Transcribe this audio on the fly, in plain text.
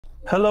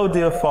Hello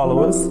dear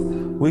followers,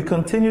 we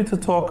continue to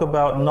talk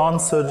about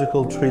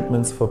non-surgical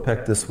treatments for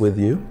pectus with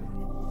you.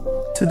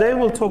 Today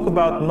we'll talk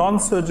about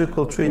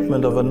non-surgical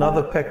treatment of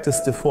another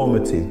pectus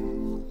deformity,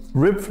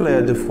 rib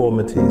flare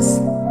deformities.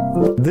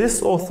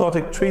 This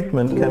orthotic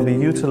treatment can be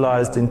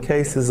utilized in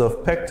cases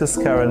of pectus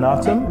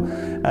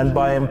carinatum and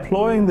by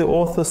employing the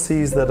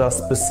orthoses that are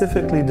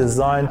specifically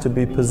designed to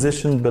be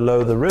positioned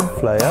below the rib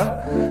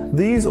flare.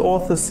 These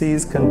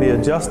orthoses can be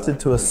adjusted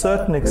to a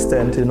certain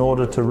extent in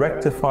order to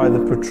rectify the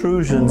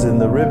protrusions in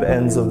the rib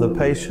ends of the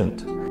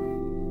patient.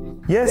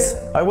 Yes,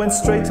 I went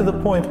straight to the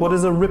point. What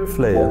is a rib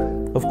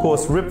flare? Of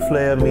course, rib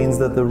flare means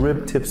that the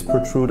rib tips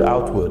protrude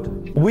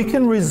outward. We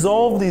can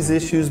resolve these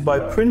issues by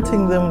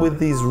printing them with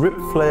these rib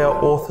flare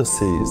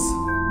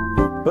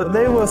orthoses. But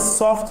they were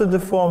softer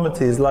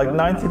deformities, like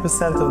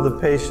 90% of the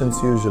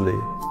patients usually.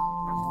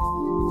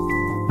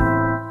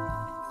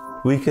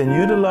 We can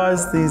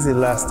utilize these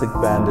elastic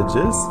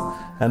bandages,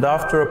 and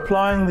after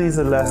applying these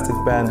elastic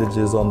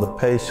bandages on the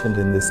patient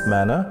in this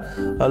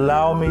manner,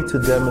 allow me to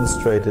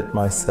demonstrate it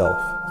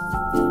myself.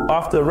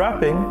 After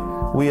wrapping,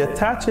 we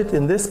attach it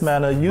in this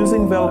manner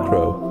using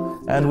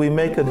Velcro, and we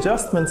make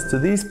adjustments to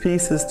these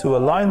pieces to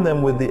align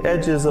them with the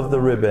edges of the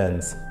rib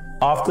ends.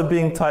 After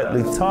being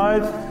tightly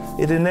tied,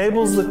 it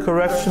enables the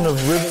correction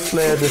of rib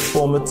flare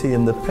deformity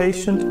in the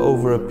patient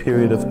over a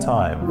period of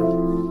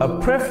time.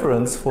 A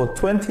preference for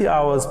 20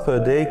 hours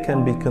per day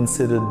can be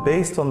considered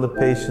based on the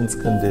patient's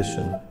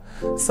condition.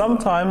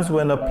 Sometimes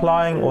when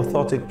applying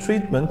orthotic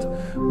treatment,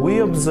 we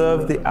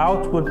observe the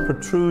outward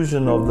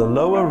protrusion of the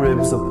lower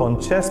ribs upon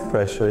chest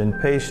pressure in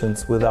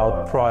patients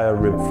without prior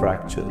rib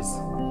fractures.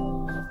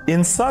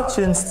 In such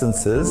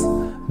instances,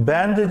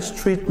 bandage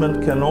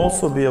treatment can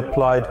also be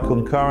applied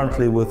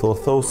concurrently with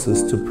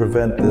orthosis to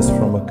prevent this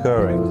from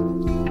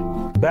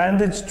occurring.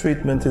 Bandage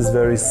treatment is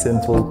very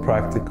simple,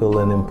 practical,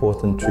 and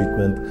important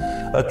treatment,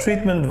 a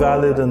treatment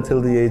valid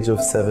until the age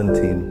of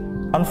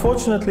 17.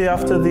 Unfortunately,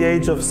 after the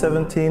age of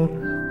 17,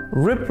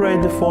 rib ray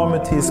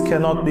deformities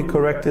cannot be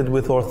corrected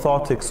with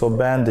orthotics or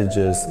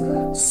bandages.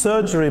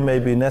 Surgery may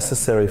be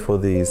necessary for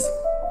these.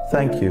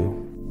 Thank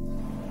you.